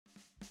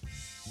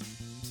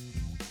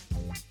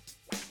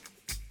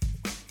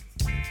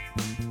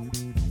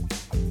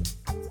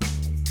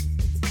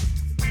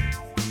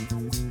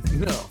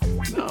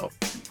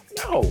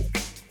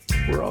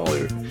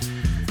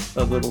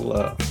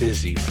little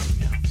busy right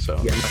now, so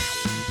Yeah, it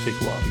might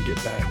take a while to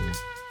get back.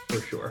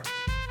 for sure.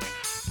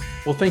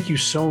 Well, thank you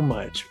so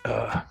much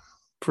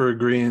for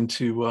agreeing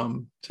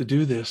to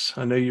do this.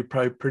 I know you're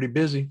probably pretty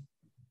busy.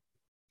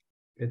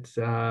 It's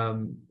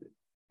um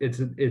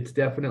it's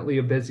definitely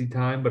a busy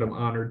time, but I'm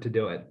honored to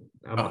do it.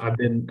 Oh, I've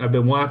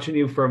been watching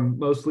you from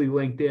mostly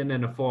LinkedIn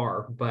and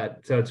afar, but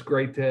so it's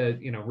great to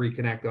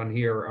reconnect on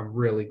here. I'm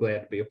really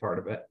glad to be a part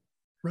of it.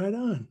 right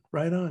on,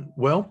 right on.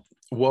 Well,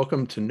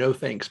 welcome to No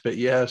Thanks, but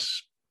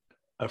Yes,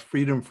 a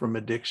freedom from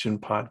addiction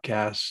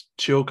podcast,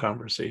 chill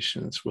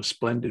conversations with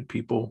splendid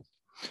people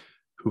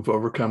who've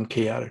overcome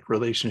chaotic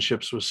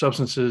relationships with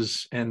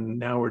substances. And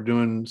now we're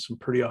doing some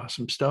pretty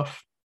awesome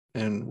stuff.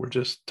 And we're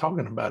just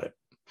talking about it.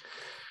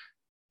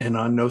 And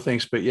on No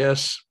Thanks, but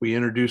Yes, we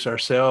introduce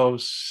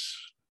ourselves.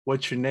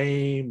 What's your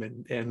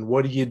name and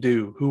what do you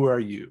do? Who are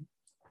you?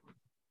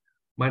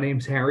 My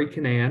name's Harry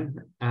Cunnane,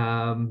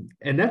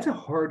 and that's a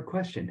hard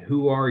question.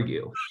 Who are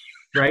you?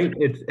 Right?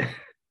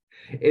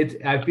 It's.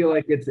 I feel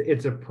like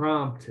it's a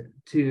prompt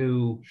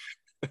to,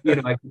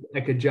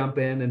 I could jump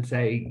in and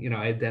say, I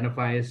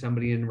identify as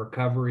somebody in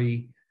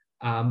recovery,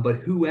 but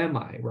who am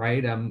I?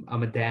 Right? I'm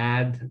a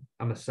dad.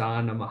 I'm a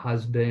son. I'm a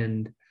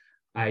husband.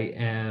 I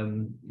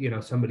am,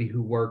 somebody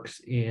who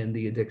works in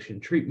the addiction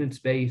treatment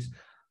space.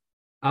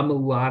 I'm a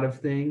lot of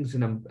things,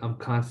 and I'm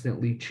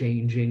constantly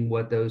changing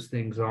what those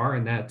things are,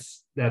 and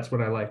that's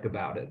what I like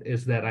about it,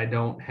 is that I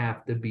don't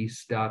have to be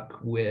stuck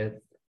with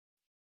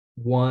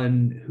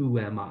one who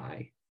am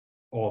I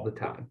all the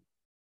time.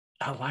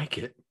 I like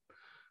it.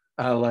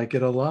 I like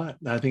it a lot.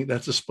 I think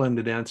that's a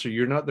splendid answer.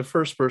 You're not the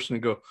first person to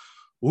go,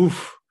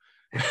 oof,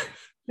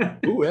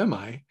 who am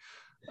I?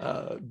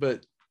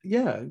 But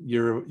yeah,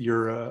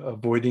 you're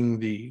avoiding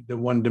the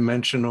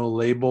one-dimensional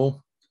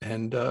label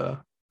and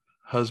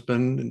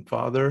husband and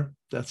father.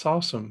 That's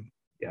awesome.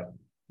 Yeah.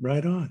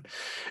 Right on.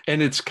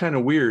 And it's kind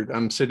of weird.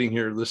 I'm sitting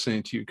here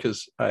listening to you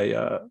because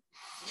I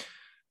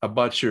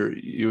bought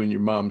you and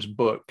your mom's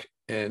book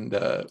and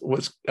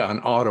what's on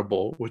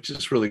Audible, which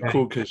is really Okay.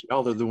 cool because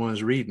y'all are the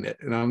ones reading it.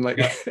 And I'm like,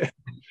 Yep.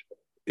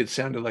 it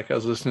sounded like I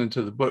was listening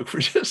to the book for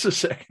just a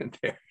second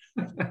there.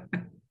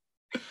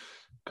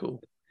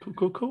 Cool, cool,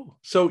 cool, cool.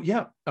 So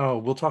yeah,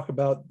 we'll talk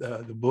about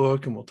the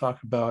book, and we'll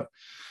talk about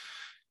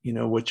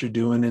what you're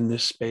doing in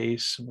this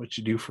space and what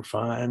you do for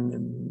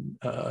fun,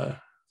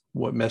 and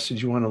what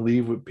message you want to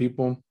leave with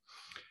people.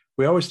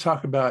 We always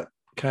talk about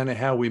kind of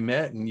how we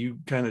met, and you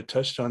kind of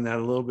touched on that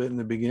a little bit in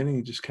the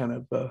beginning, just kind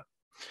of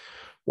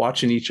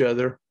watching each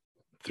other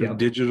through Yep.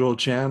 digital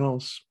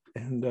channels.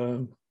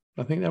 And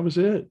I think that was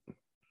it,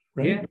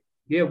 right? Yeah.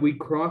 Yeah. We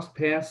crossed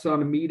paths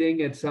on a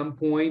meeting at some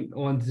point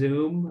on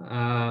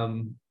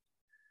Zoom.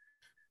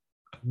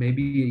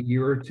 Maybe a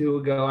year or two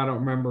ago. I don't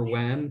remember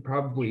when,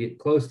 probably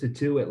close to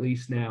two at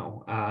least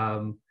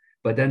now.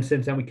 But then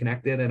since then we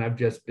connected, and I've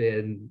just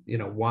been,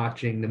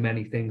 watching the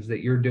many things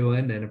that you're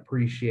doing and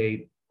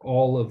appreciate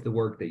all of the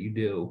work that you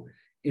do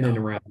in and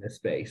Oh, around this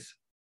space.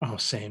 oh,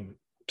 same,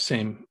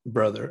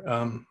 brother.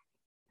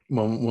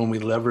 When we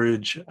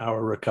leverage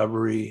our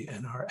recovery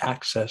and our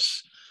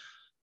access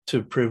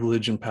to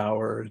privilege and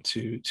power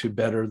to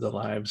better the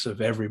lives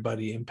of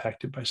everybody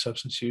impacted by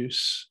substance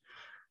use,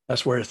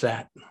 that's where it's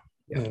at.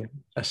 Yeah, And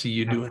I see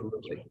you doing it as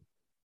absolutely.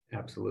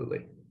 well.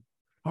 Absolutely.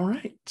 All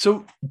right.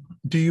 So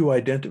do you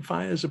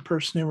identify as a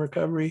person in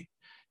recovery,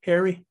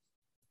 Harry?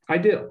 I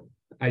do.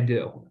 I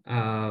do.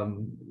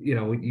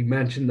 You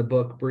mentioned the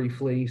book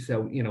briefly.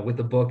 So, with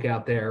the book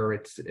out there,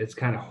 it's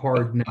kind of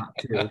hard not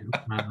to,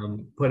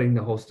 putting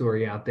the whole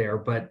story out there.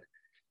 But,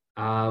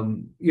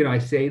 I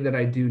say that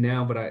I do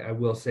now, but I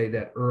will say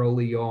that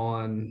early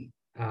on,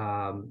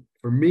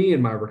 for me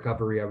in my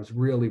recovery, I was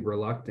really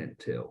reluctant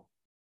to,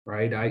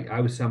 right?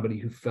 I was somebody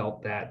who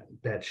felt that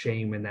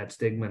shame and that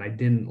stigma, and I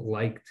didn't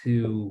like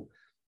to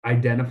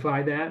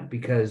identify that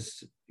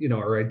because,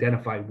 or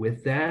identify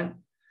with that.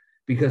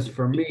 Because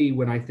for me,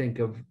 when I think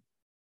of,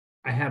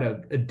 I had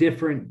a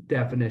different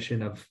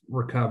definition of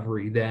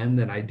recovery then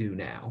than I do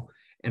now.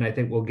 And I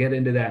think we'll get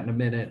into that in a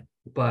minute.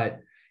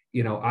 But,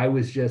 I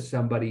was just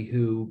somebody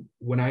who,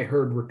 when I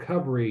heard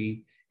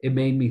recovery, it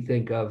made me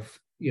think of,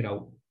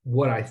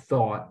 what I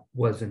thought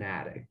was an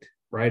addict,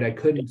 right? I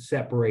couldn't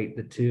separate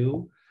the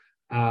two.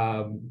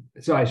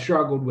 So I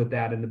struggled with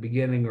that in the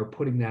beginning, or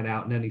putting that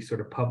out in any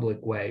sort of public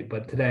way.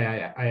 But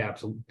today I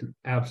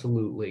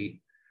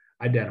absolutely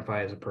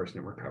identify as a person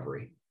in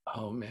recovery.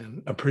 Oh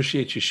man,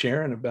 appreciate you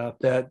sharing about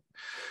that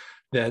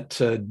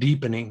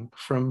deepening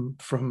from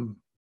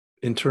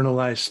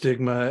internalized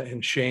stigma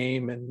and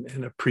shame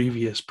and a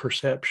previous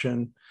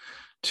perception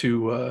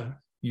to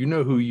you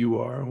know who you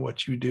are and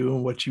what you do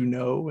and what you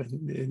know,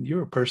 and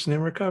you're a person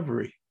in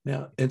recovery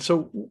now. And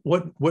so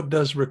what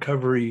does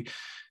recovery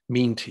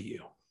mean to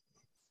you?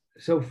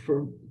 So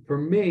for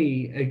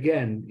me,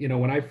 again,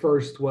 when I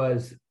first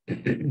was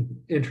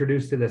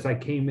introduced to this, I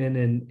came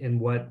in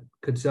what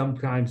could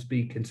sometimes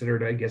be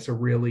considered, I guess, a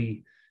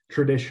really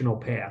traditional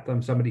path.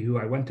 I'm somebody who,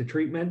 I went to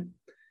treatment,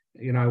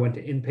 I went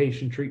to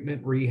inpatient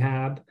treatment,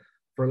 rehab,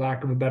 for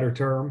lack of a better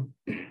term.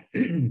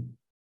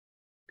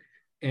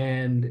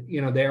 And,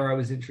 there I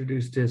was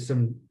introduced to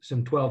some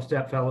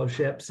 12-step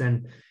fellowships.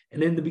 And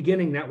in the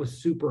beginning, that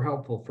was super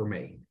helpful for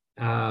me.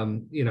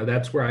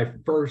 That's where I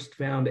first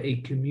found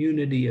a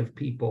community of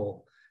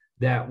people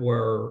that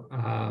were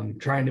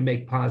trying to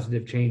make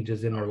positive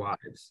changes in their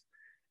lives.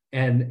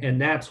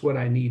 And that's what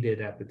I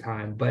needed at the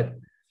time. But,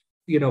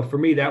 for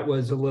me, that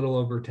was a little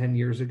over 10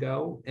 years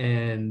ago.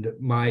 And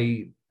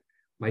my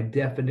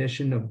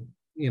definition of,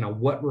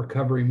 what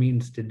recovery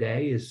means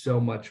today is so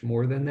much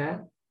more than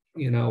that.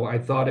 I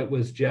thought it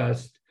was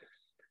just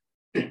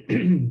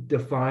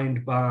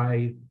defined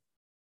by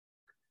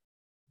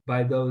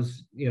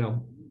those,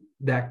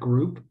 that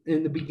group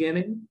in the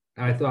beginning.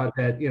 I thought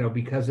that,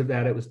 because of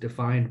that, it was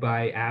defined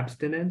by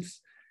abstinence,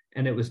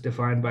 and it was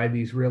defined by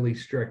these really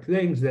strict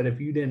things that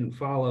if you didn't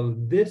follow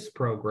this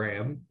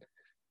program,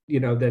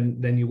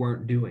 then you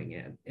weren't doing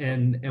it.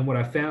 And what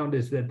I found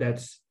is that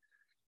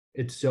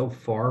it's so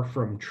far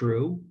from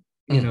true.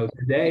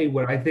 Today,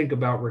 when I think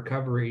about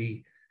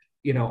recovery,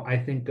 I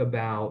think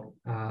about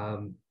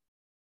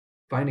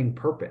finding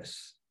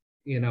purpose.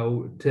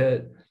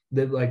 To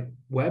the like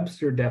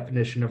Webster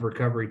definition of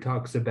recovery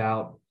talks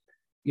about,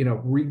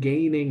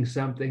 regaining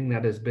something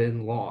that has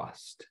been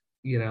lost.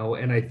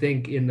 And I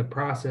think in the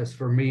process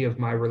for me of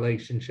my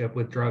relationship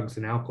with drugs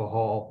and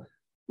alcohol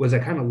was I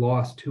kind of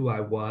lost who I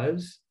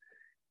was.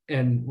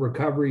 And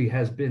recovery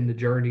has been the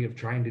journey of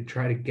trying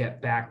to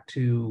get back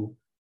to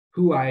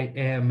who I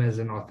am as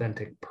an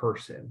authentic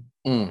person.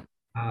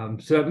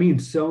 So it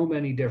means so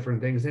many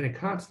different things, and it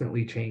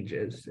constantly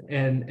changes.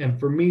 And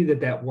for me,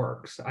 that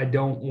works. I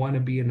don't want to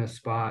be in a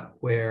spot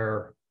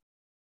where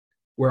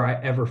I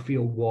ever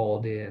feel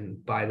walled in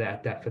by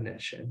that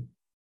definition,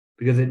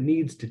 because it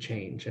needs to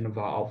change and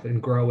evolve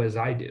and grow as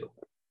I do.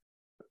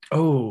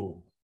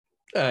 Oh,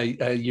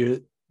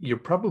 you're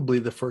probably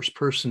the first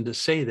person to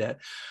say that.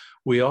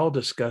 We all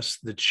discuss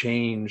the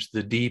change,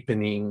 the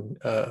deepening,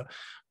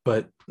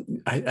 but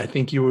I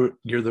think you're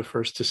the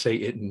first to say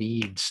it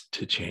needs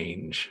to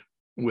change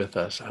with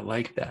us. I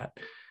like that.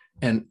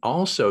 And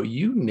also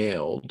you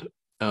nailed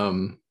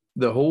the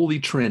Holy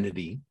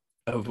Trinity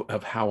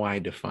of how I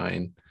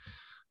define,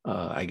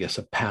 I guess,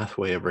 a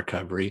pathway of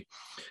recovery.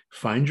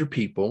 Find your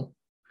people,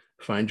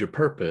 find your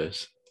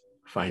purpose,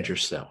 find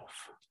yourself.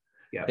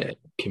 Yeah.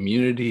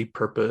 Community,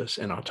 purpose,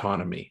 and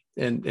autonomy.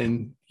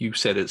 And you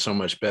said it so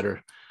much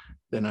better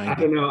than I did.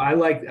 I don't know. I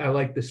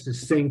like the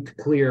succinct,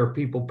 clear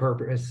people,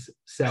 purpose,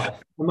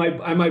 self.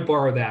 I might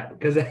borrow that,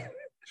 because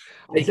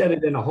I said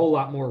it in a whole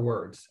lot more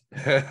words.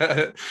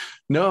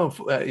 No,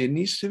 it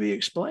needs to be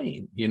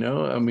explained.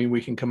 I mean,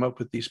 we can come up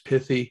with these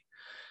pithy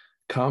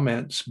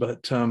comments,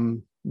 but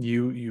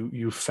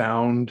you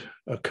found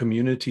a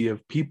community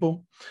of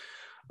people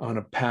on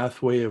a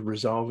pathway of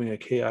resolving a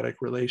chaotic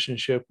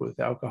relationship with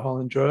alcohol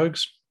and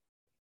drugs.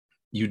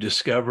 You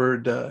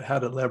discovered how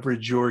to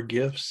leverage your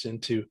gifts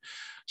into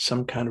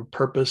some kind of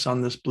purpose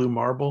on this blue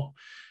marble,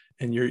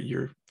 and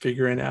you're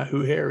figuring out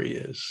who Harry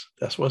is.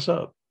 That's what's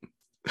up.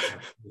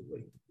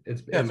 Absolutely.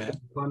 It's been a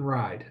fun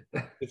ride.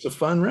 It's a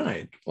fun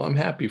ride. Well, I'm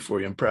happy for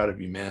you. I'm proud of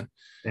you, man.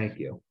 Thank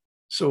you.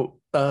 So,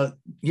 I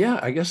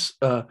guess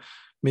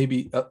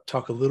maybe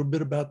talk a little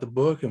bit about the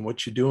book and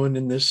what you're doing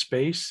in this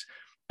space.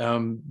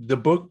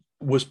 The book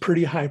was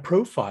pretty high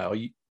profile.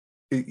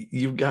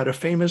 You've got a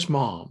famous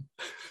mom.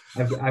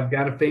 I've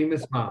got a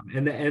famous mom,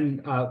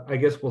 and I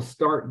guess we'll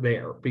start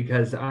there,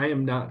 because I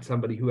am not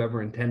somebody who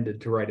ever intended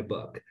to write a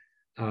book.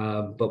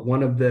 But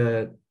one of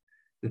the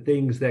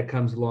things that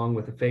comes along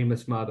with a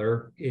famous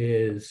mother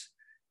is,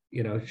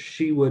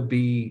 she would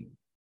be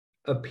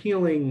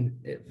appealing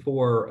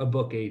for a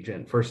book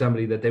agent, for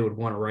somebody that they would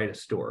want to write a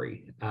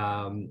story.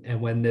 And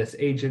when this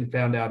agent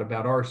found out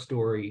about our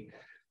story,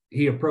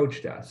 he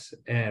approached us,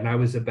 and I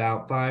was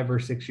about 5 or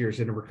 6 years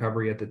into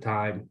recovery at the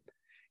time.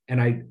 And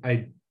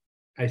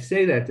I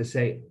say that to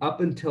say,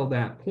 up until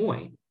that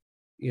point,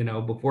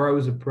 before I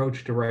was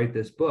approached to write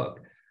this book,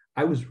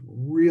 I was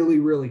really,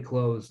 really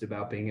closed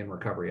about being in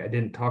recovery. I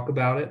didn't talk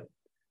about it.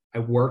 I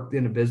worked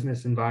in a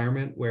business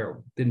environment where it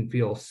didn't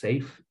feel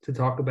safe to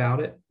talk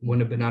about it,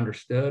 wouldn't have been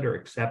understood or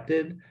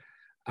accepted.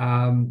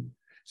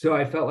 So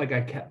I felt like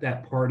I kept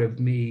that part of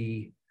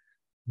me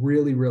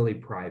really, really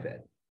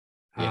private.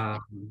 Yeah.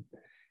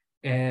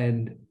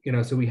 And,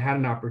 so we had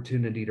an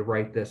opportunity to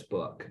write this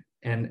book.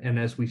 And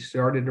as we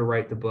started to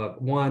write the book,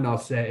 one, I'll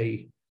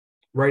say,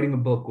 writing a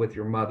book with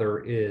your mother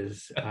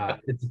is,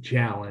 it's a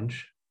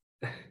challenge.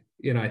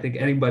 I think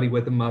anybody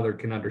with a mother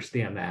can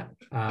understand that.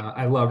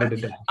 I love her to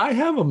death. I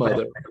have a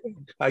mother.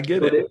 I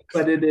get it.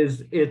 But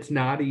it's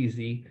not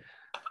easy.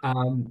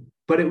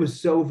 But it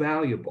was so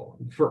valuable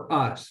for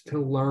us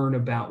to learn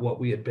about what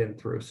we had been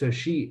through. So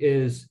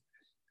she's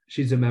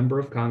a member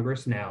of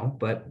Congress now,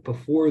 but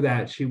before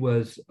that, she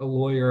was a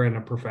lawyer and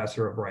a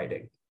professor of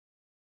writing.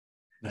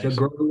 Nice. So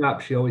growing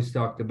up, she always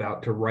talked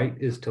about, to write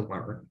is to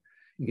learn.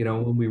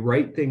 When we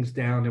write things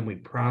down and we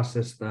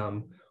process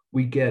them,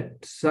 we get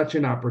such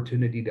an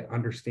opportunity to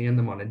understand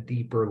them on a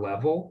deeper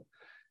level.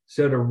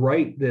 So to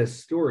write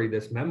this story,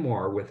 this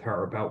memoir with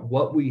her about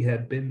what we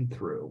had been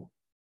through,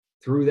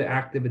 through the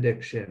active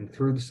addiction,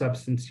 through the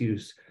substance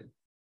use,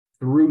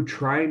 through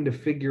trying to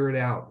figure it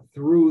out,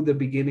 through the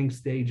beginning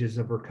stages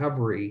of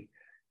recovery,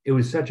 it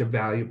was such a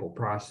valuable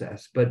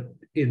process. But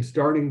in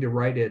starting to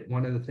write it,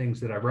 one of the things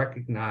that I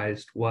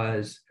recognized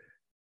was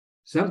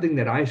something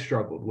that I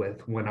struggled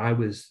with when I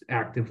was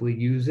actively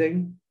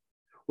using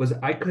was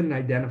I couldn't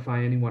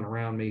identify anyone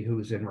around me who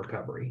was in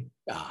recovery.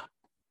 Ah.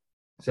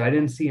 So I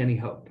didn't see any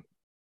hope.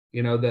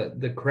 You know,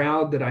 the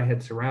crowd that I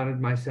had surrounded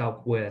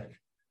myself with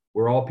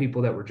were all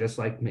people that were just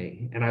like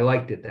me, and I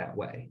liked it that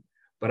way.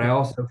 But I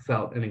also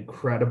felt an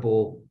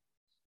incredible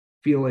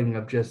feeling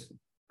of just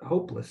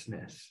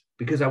hopelessness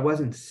because I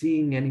wasn't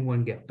seeing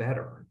anyone get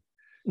better.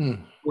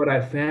 What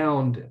I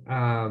found,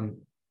 and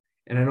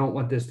I don't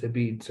want this to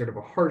be sort of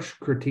a harsh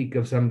critique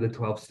of some of the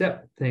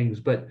 12-step things,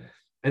 but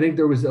I think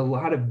there was a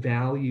lot of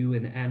value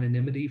in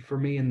anonymity for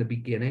me in the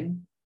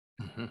beginning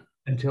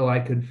until I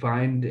could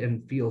find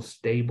and feel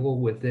stable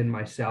within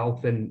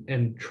myself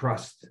and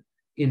trust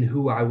in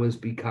who I was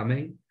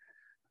becoming.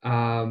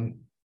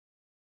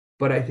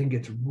 But I think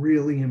it's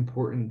really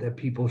important that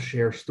people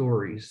share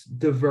stories,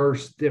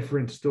 diverse,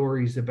 different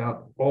stories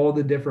about all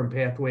the different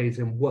pathways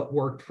and what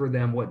worked for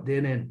them, what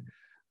didn't,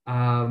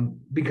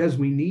 because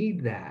we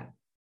need that.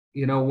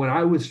 You know, when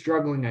I was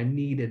struggling, I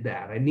needed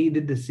that. I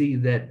needed to see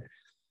that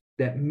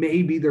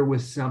maybe there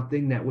was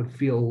something that would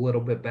feel a little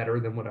bit better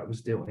than what I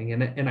was doing.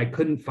 And I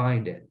couldn't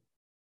find it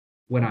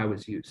when I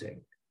was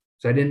using.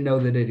 So I didn't know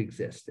that it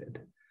existed.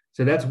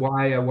 So that's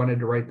why I wanted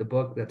to write the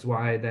book. That's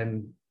why I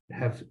then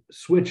have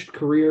switched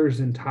careers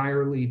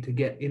entirely to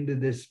get into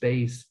this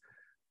space,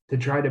 to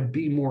try to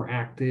be more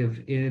active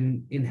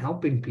in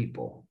helping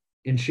people,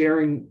 in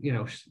sharing, you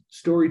know,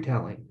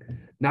 storytelling,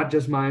 not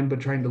just mine, but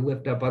trying to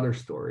lift up other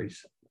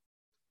stories.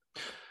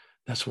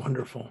 That's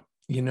wonderful.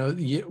 You know,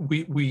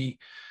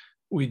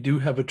 we do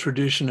have a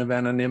tradition of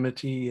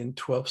anonymity in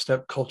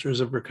 12-step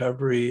cultures of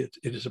recovery.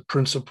 It is a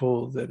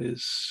principle that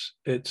it's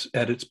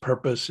at its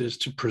purpose is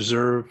to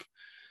preserve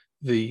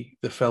the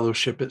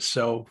fellowship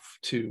itself,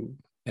 to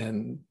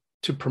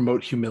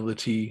promote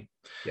humility,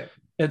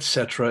 et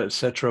cetera, et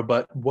cetera.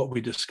 But what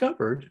we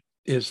discovered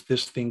is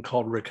this thing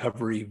called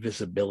recovery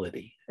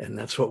visibility, and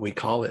that's what we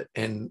call it.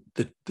 And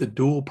the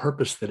dual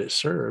purpose that it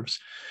serves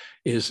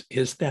is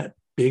that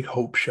big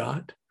hope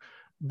shot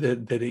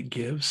that it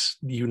gives.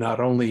 You not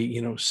only,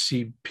 you know,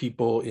 see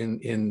people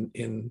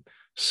in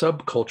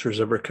subcultures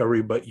of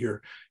recovery, but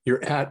you're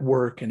at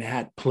work and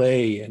at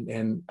play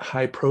and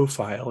high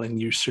profile,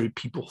 and you see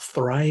people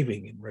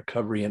thriving in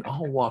recovery in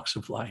all walks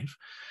of life.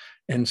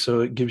 And so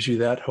it gives you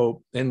that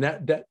hope. And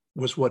that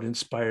was what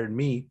inspired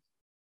me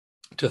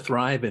to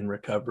thrive in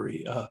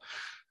recovery. I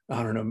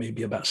don't know,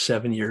 maybe about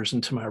 7 years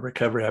into my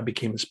recovery, I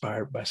became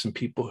inspired by some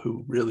people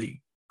who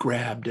really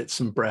grabbed at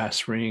some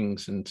brass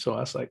rings. And so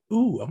I was like,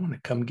 ooh, I want to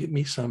come get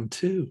me some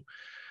too.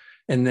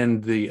 And then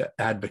the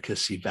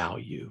advocacy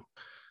value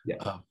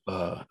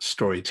of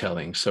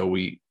storytelling. So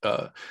we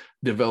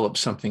developed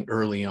something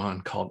early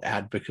on called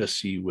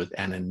advocacy with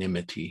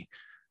anonymity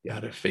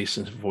out of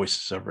Faces and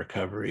Voices of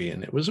Recovery.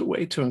 And it was a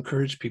way to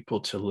encourage people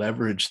to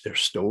leverage their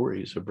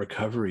stories of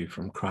recovery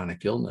from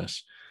chronic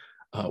illness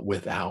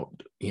without,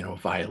 you know,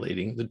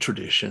 violating the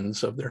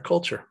traditions of their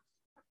culture.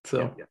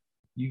 So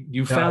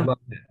you found I love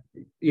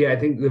that. Yeah, I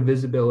think the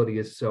visibility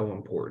is so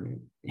important,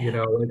 you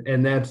know,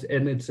 and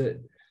it's a,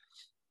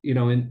 you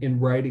know, in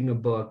writing a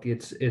book,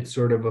 it's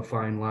sort of a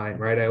fine line,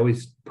 right? I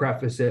always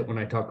preface it when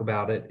I talk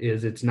about it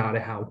is it's not a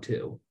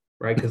how-to,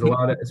 right? Because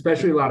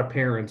especially a lot of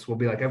parents will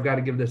be like, I've got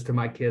to give this to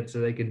my kids so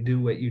they can do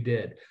what you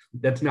did.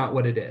 That's not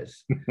what it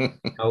is. You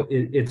know,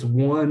 it's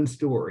one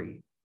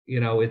story, you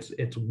know,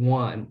 it's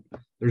one.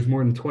 There's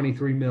more than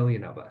 23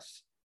 million of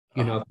us.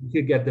 You know, if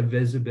you could get the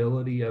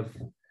visibility of,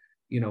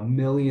 you know,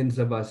 millions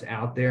of us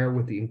out there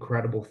with the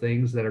incredible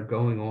things that are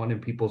going on in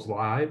people's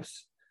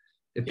lives,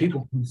 if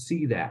people can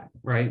see that,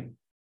 right,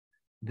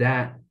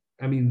 that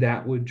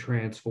would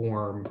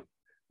transform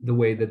the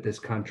way that this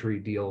country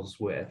deals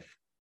with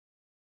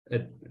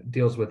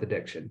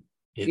addiction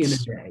in a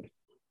day.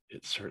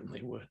 It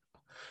certainly would.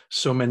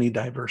 So many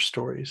diverse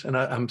stories. And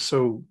I'm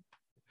so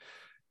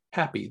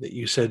happy that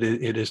you said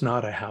it is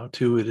not a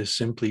how-to, it is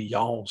simply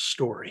y'all's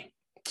story.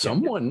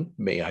 Someone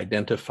may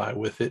identify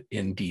with it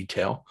in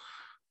detail,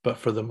 but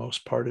for the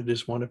most part, it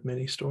is one of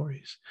many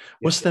stories.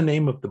 What's the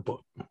name of the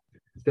book?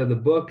 So the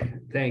book,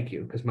 thank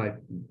you, because my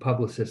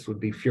publicist would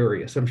be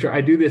furious. I'm sure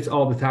I do this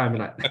all the time,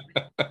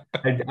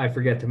 and I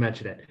forget to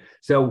mention it.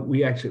 So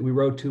we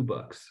wrote 2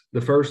 books. The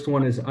first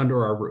one is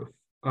Under Our Roof.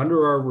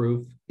 Under Our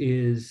Roof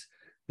is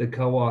the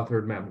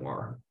co-authored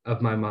memoir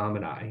of my mom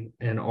and I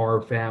and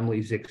our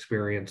family's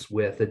experience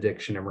with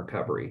addiction and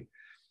recovery.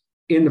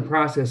 In the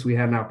process, we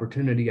had an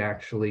opportunity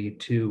actually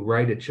to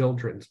write a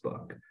children's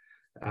book.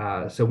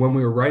 So when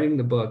we were writing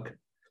the book,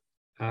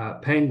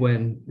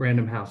 Penguin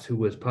Random House, who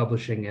was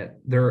publishing it,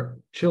 their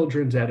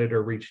children's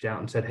editor reached out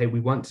and said, hey, we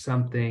want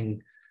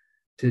something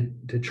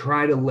to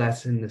try to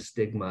lessen the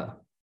stigma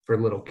for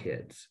little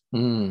kids.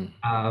 And,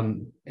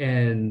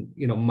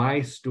 you know,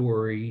 my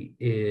story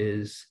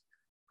is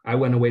I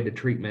went away to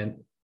treatment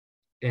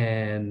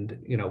and,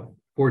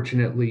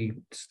 fortunately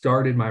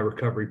started my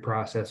recovery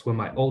process when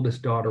my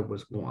oldest daughter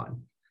was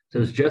 1. So it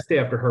was just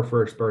after her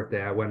first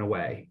birthday, I went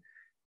away.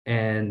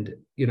 And,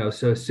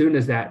 so as soon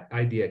as that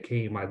idea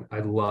came, I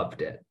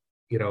loved it.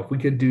 If we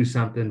could do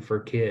something for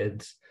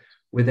kids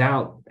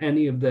without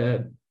any of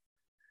the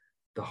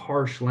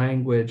harsh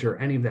language or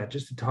any of that,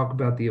 just to talk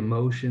about the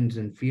emotions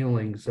and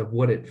feelings of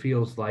what it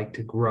feels like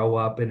to grow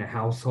up in a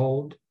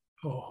household.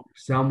 Oh,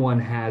 Someone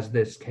has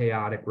this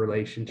chaotic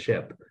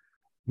relationship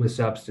with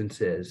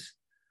substances.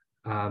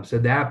 So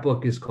that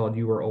book is called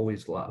You Were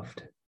Always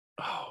Loved.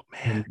 oh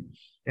man.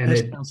 And That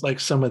it, sounds like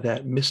some of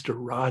that Mr.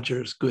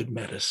 Rogers' Good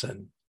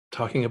Medicine,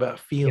 talking about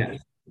feeling.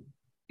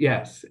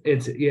 It's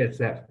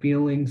that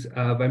feelings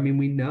of, I mean,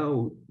 we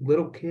know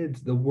little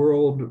kids, the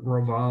world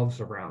revolves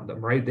around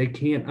them, right? They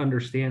can't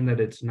understand that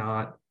it's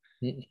not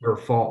their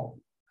fault.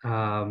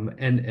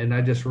 And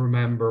I just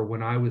remember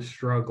when I was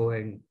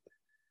struggling,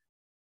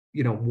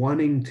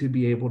 wanting to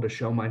be able to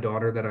show my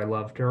daughter that I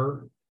loved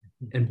her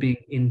and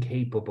being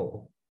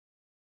incapable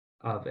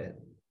of it,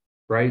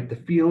 right? The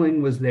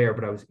feeling was there,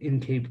 but I was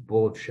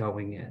incapable of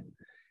showing it.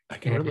 I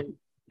can relate.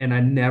 And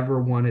I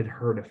never wanted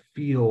her to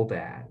feel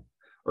that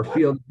or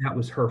feel that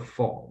was her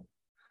fault.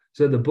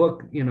 So the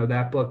book,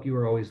 that book, You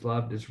Were Always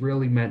Loved, is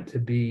really meant to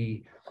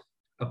be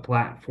a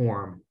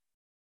platform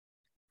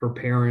for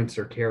parents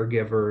or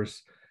caregivers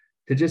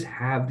to just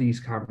have these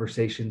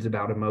conversations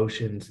about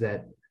emotions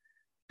that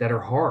are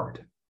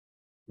hard,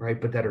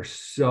 right? But that are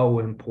so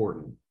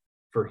important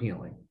for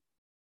healing.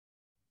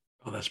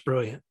 Oh, that's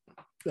brilliant.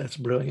 That's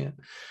brilliant.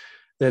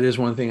 That is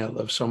one thing I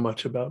love so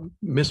much about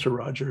Mr.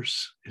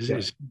 Rogers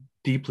is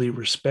deeply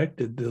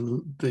respected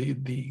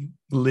the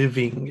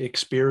living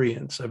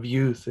experience of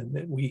youth, and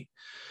that we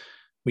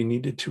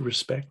needed to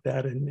respect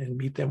that and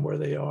meet them where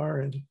they are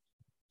and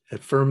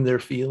affirm their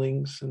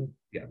feelings. And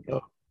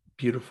oh,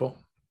 beautiful.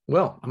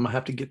 Well, I'm gonna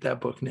have to get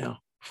that book now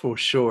for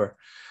sure.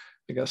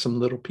 I got some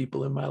little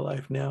people in my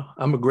life now.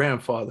 I'm a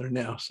grandfather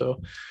now,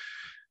 so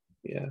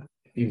yeah,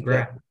 you've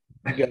got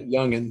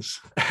youngins.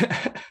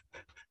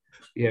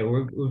 Yeah,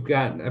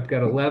 I've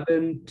got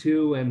 11,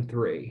 2, and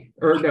 3.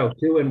 Or no,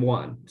 2 and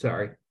 1.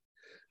 Sorry. 11,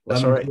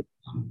 that's all right. 2,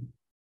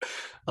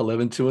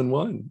 11, 2, and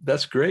 1.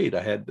 That's great.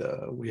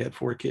 We had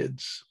 4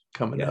 kids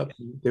coming up.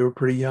 They were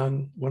pretty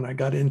young when I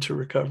got into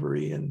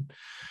recovery, and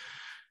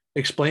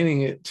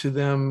explaining it to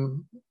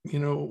them,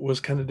 was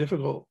kind of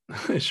difficult.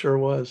 It sure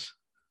was.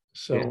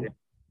 So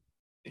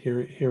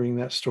hearing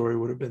that story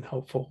would have been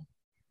helpful.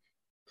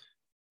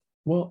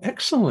 Well,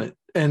 excellent.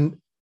 And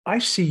I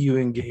see you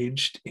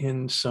engaged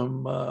in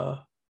some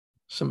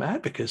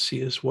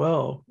advocacy as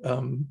well.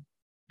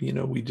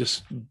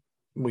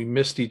 We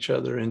missed each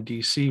other in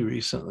DC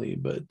recently,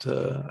 but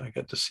I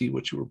got to see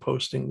what you were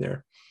posting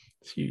there.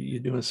 So you're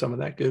doing some of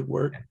that good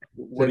work.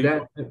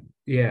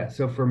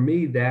 So for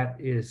me, that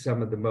is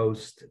some of the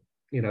most,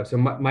 so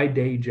my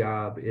day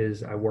job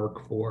is I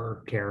work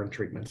for care and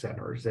treatment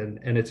centers, and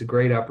it's a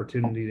great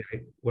opportunity.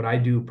 What I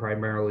do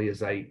primarily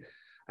is I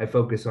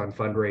focus on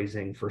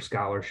fundraising for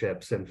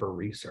scholarships and for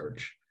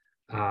research.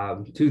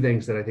 2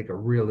 things that I think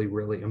are really,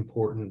 really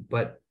important.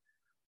 But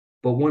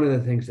one of the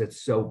things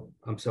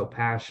I'm so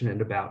passionate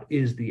about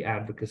is the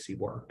advocacy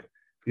work,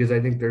 because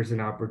I think there's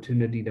an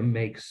opportunity to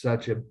make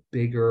such a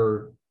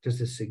bigger, just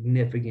a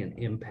significant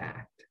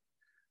impact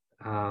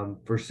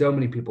for so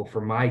many people,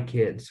 for my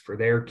kids, for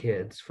their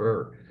kids,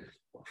 for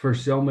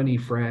so many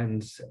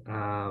friends.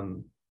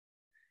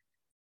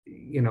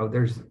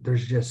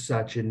 There's just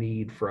such a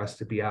need for us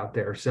to be out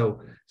there. So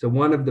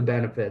one of the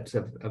benefits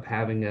of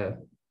having a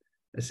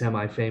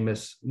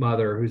semi-famous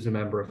mother who's a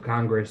member of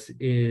Congress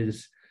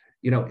is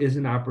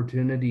an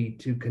opportunity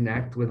to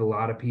connect with a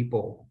lot of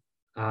people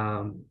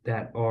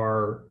that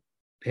are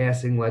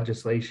passing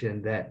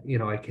legislation that,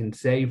 I can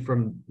say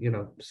from,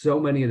 so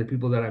many of the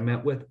people that I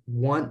met with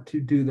want to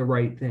do the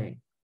right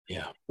thing.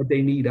 Yeah. But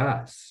they need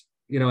us,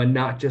 and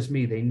not just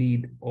me. They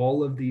need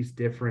all of these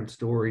different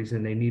stories,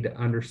 and they need to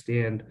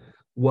understand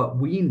what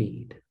we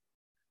need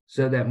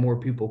so that more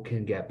people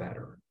can get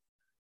better,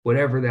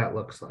 whatever that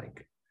looks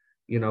like,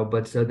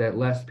 but so that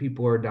less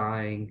people are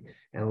dying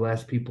and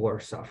less people are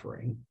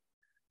suffering.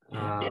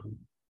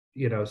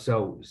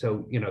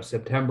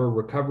 September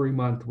Recovery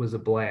Month was a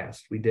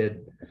blast. We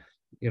did,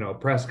 a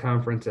press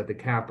conference at the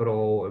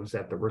Capitol. It was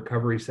at the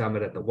Recovery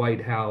Summit at the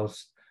White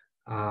House.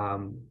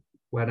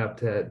 Went up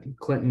to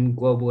Clinton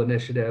Global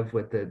Initiative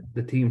with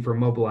the team for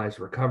Mobilized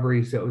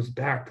Recovery. So it was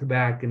back to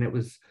back, and it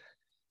was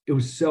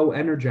so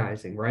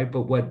energizing, right?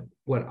 But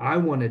what I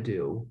want to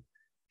do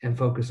and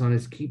focus on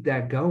is keep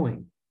that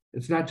going.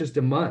 It's not just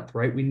a month,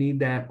 right? We need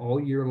that all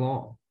year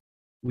long.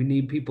 We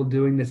need people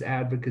doing this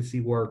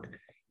advocacy work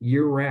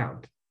year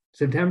round.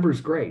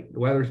 September's great. The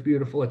weather's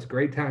beautiful. It's a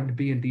great time to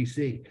be in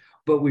DC,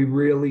 but we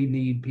really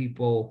need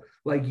people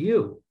like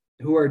you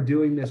who are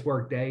doing this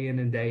work day in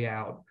and day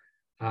out,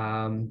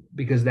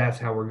 because that's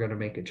how we're going to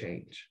make a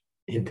change.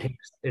 It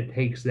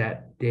takes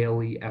that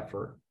daily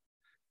effort.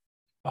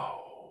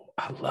 Oh,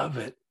 I love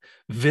it.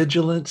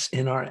 Vigilance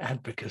in our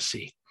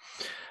advocacy.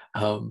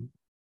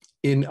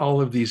 in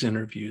all of these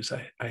interviews,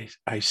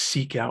 I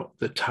seek out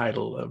the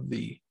title of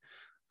the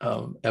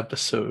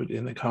episode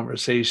in the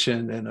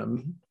conversation, and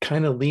I'm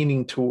kind of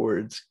leaning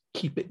towards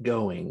keep it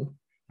going.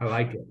 I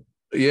like it.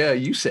 Yeah,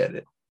 you said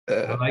it.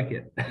 I like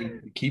it.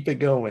 Keep it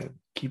going.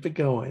 Keep it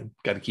going.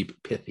 Got to keep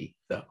it pithy,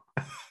 though.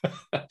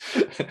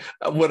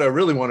 What I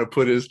really want to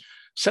put is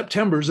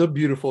September's a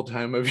beautiful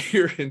time of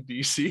year in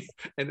DC,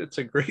 and it's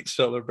a great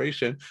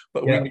celebration,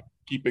 but we need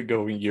to keep it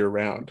going year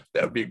round.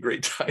 That would be a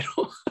great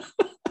title.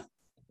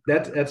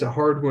 That's a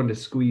hard one to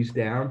squeeze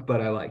down,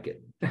 but I like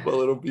it.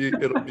 Well, it'll be in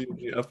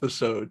the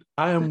episode.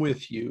 I am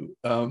with you.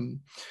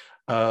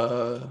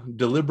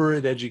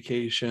 Deliberate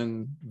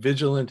education,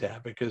 vigilant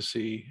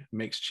advocacy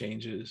makes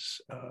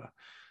changes.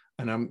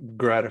 And I'm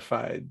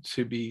gratified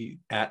to be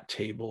at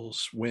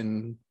tables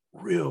when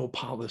real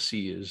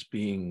policy is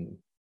being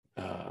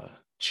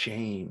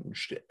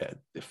changed at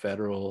the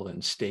federal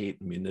and state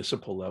and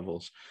municipal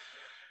levels.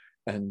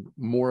 And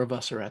more of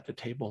us are at the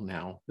table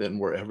now than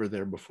were ever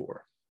there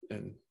before.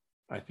 And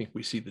I think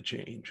we see the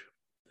change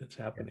that's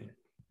happening.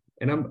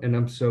 And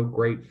I'm so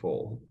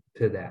grateful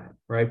to that,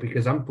 right?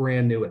 Because I'm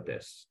brand new at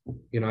this.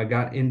 I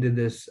got into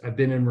this, I've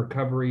been in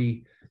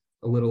recovery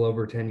a little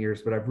over 10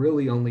 years, but I've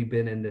really only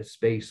been in this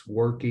space,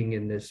 working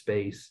in this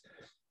space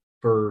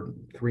for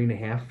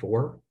 3.5,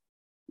 4,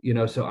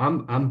 so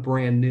I'm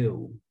brand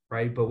new,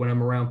 right? But when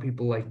I'm around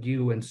people like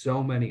you and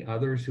so many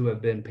others who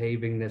have been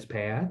paving this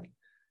path,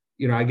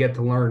 I get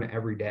to learn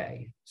every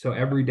day. So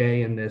every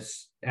day in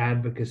this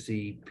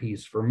advocacy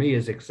piece for me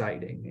is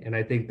exciting. And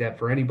I think that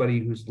for anybody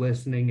who's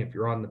listening, if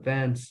you're on the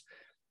fence,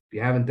 if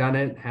you haven't done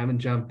it, haven't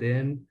jumped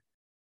in,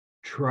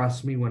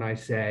 trust me when I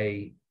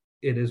say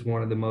it is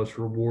one of the most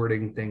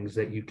rewarding things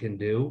that you can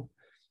do.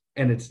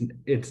 And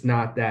it's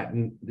not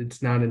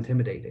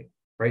intimidating,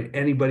 right?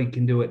 Anybody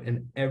can do it,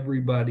 and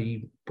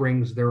everybody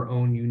brings their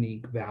own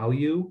unique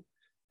value.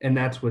 And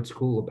that's what's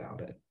cool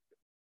about it.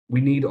 We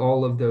need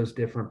all of those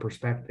different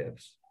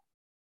perspectives.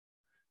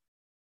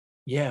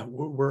 Yeah,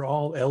 we're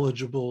all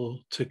eligible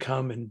to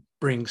come and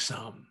bring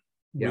some.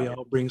 Yeah. We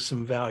all bring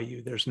some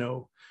value. There's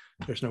no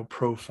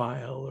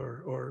profile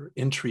or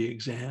entry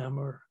exam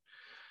or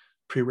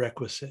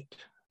prerequisite.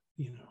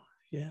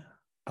 Yeah,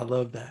 I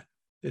love that.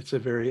 It's a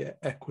very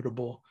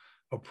equitable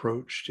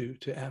approach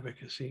to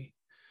advocacy.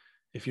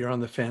 If you're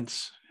on the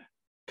fence,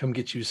 come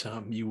get you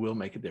some. You will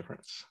make a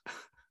difference.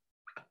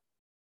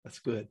 That's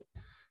good.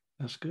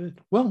 That's good.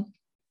 Well,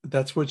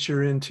 that's what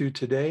you're into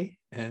today.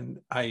 And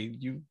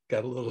you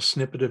got a little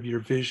snippet of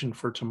your vision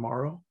for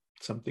tomorrow,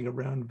 something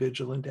around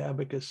vigilant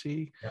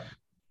advocacy,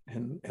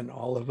 and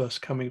all of us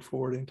coming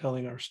forward and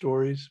telling our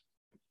stories.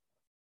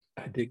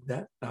 I dig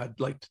that. I'd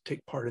like to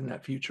take part in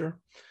that future.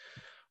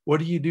 What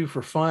do you do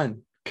for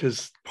fun?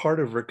 Because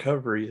part of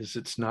recovery is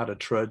it's not a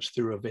trudge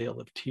through a vale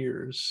of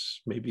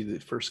tears. Maybe the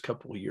first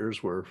couple of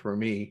years were for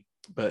me,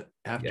 but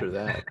after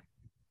that,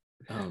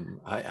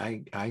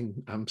 I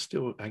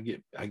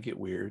get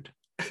weird.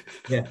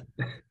 Yeah,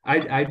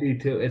 I do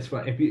too. It's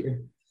fun.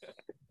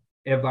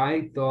 If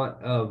I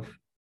thought of,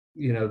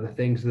 the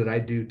things that I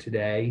do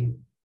today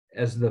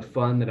as the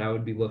fun that I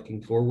would be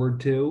looking forward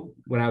to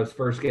when I was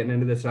first getting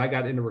into this, I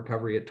got into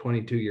recovery at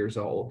 22 years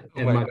old.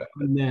 And my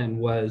fun then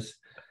was,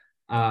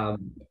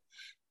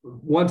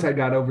 once I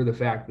got over the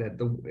fact that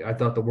I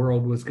thought the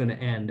world was going to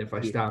end if I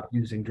stopped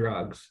using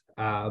drugs,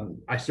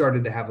 I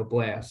started to have a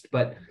blast.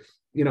 But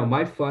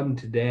my fun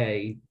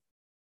today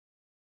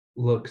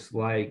looks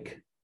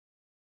like,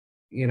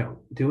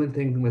 doing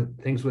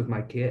things with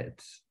my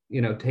kids,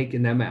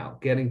 taking them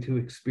out, getting to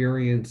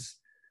experience,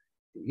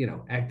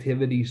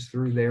 activities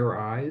through their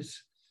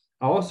eyes.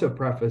 I'll also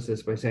preface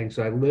this by saying,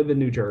 so I live in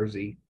New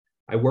Jersey.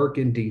 I work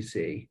in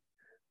DC.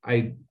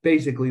 I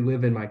basically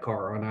live in my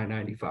car on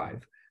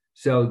I-95.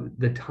 So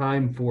the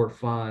time for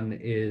fun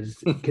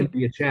can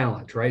be a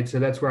challenge, right? So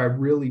that's where I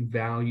really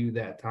value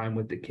that time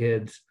with the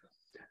kids.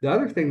 The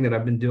other thing that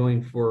I've been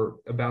doing for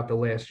about the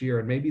last year,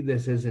 and maybe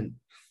this isn't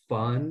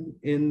fun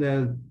in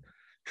the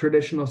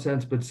traditional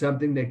sense, but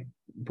something that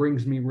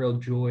brings me real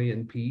joy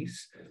and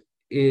peace,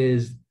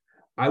 is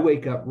I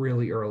wake up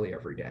really early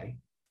every day.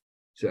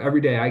 So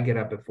every day I get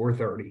up at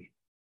 4:30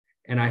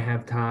 and I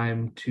have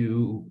time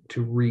to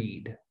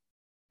read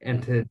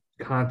and to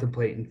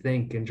contemplate and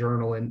think and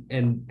journal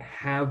and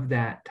have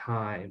that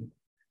time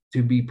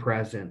to be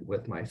present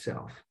with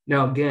myself.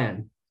 Now,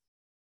 again,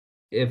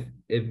 if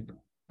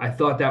I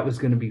thought that was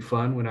going to be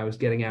fun when I was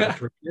getting out of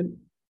treatment,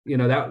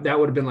 that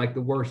would have been like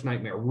the worst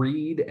nightmare,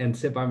 read and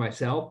sit by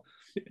myself.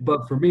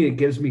 But for me, it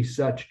gives me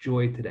such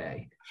joy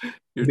today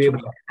to be able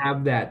to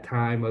have that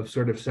time of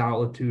sort of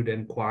solitude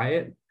and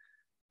quiet.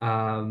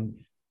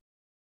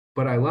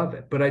 But I love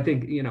it. But I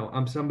think,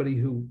 I'm somebody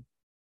who,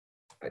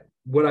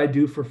 what I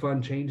do for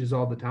fun changes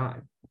all the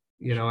time.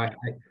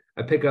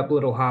 I pick up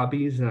little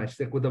hobbies and I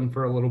stick with them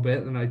for a little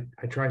bit, and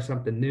I try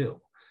something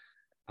new.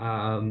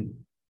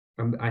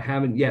 I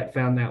haven't yet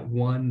found that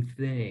one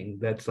thing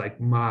that's like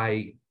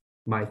my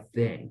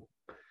thing,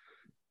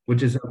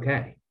 which is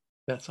okay.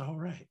 That's all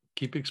right.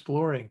 Keep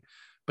exploring.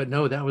 But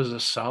no, that was a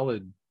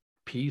solid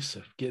piece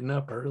of getting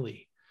up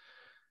early.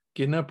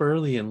 getting up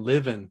early and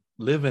living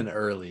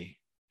early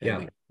and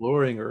Yeah.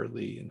 exploring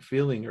early and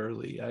feeling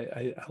early.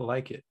 I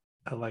like it.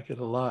 I like it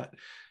a lot.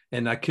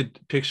 And I could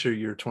picture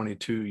your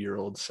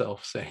 22-year-old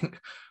self saying,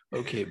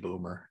 okay,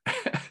 boomer.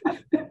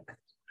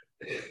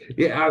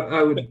 Yeah,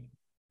 I would.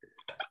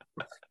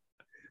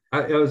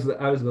 I was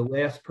the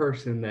last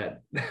person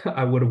that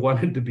I would have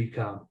wanted to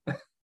become.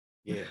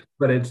 Yeah.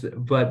 But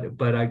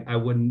I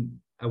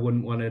wouldn't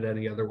want it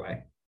any other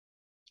way.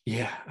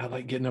 Yeah. I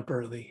like getting up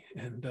early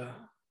and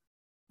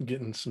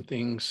getting some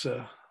things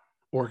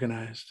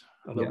organized.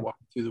 I love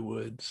walking through the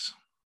woods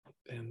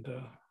and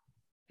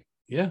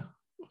yeah,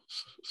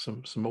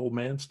 some old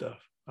man stuff.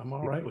 I'm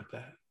all right with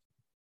that.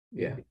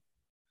 Yeah.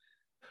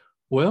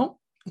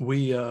 Well,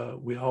 we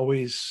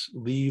always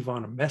leave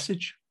on a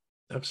message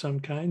of some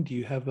kind. Do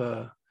you have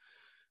a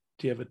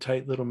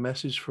tight little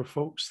message for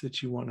folks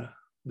that you want to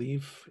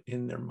leave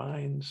in their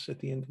minds at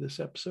the end of this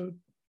episode?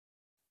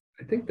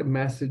 I think the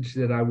message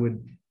that I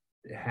would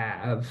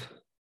have,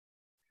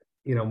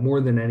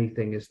 more than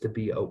anything, is to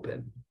be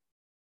open,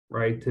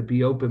 right? To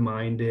be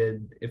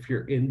open-minded. If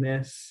you're in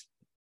this,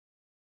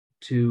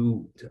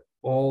 to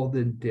all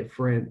the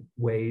different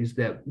ways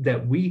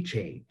that we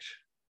change,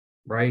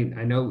 right?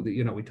 I know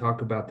that, we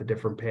talk about the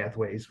different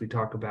pathways. We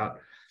talk about,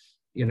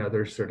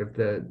 there's sort of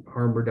the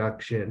harm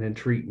reduction and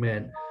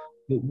treatment,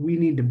 but we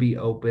need to be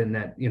open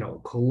that,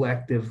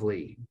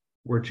 collectively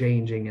we're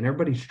changing and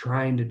everybody's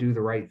trying to do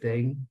the right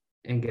thing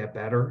and get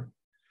better.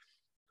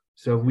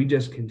 So if we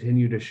just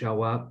continue to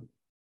show up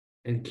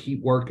and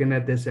keep working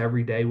at this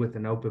every day with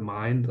an open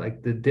mind,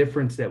 like the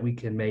difference that we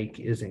can make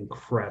is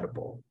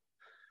incredible.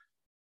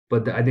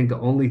 But I think the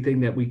only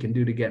thing that we can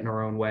do to get in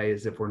our own way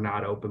is if we're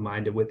not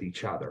open-minded with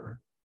each other,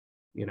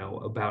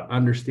 about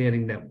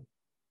understanding that,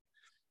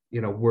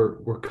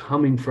 we're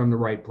coming from the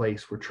right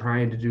place. We're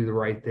trying to do the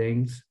right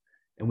things,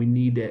 and we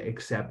need to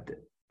accept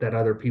that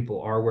other people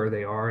are where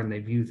they are and they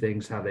view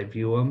things how they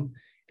view them.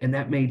 And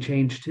that may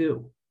change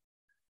too.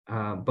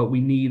 But we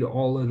need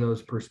all of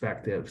those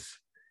perspectives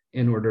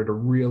in order to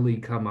really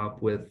come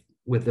up with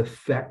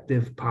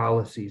effective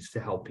policies to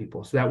help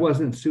people. So that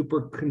wasn't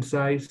super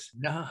concise.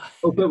 No.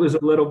 Hope it was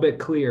a little bit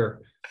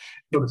clear,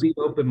 but be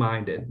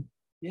open-minded.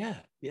 Yeah.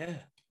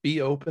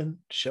 Be open,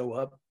 show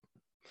up.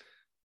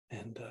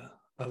 And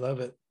I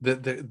love it.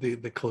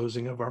 The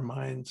closing of our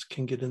minds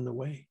can get in the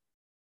way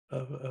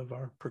of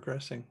our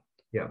progressing.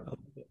 Yeah.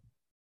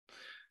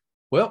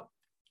 Well,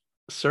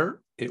 sir,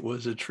 it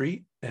was a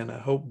treat, and I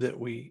hope that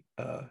we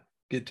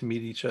get to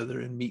meet each other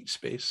in meet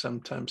space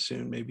sometime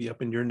soon, maybe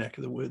up in your neck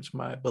of the woods.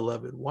 My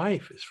beloved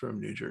wife is from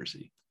New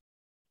Jersey.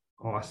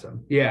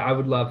 Awesome. Yeah, I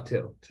would love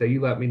to. So you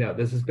let me know.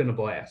 This has been a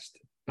blast.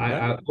 Right.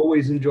 I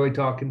always enjoy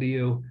talking to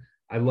you.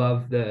 I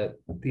love the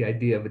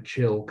idea of a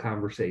chill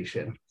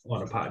conversation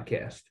on a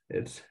podcast.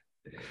 It's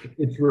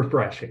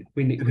refreshing.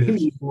 We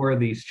need more of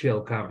these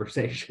chill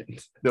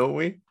conversations. Don't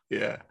we?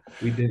 Yeah.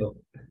 We do.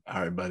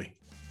 All right, buddy.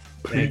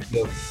 Thank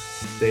you.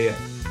 See ya.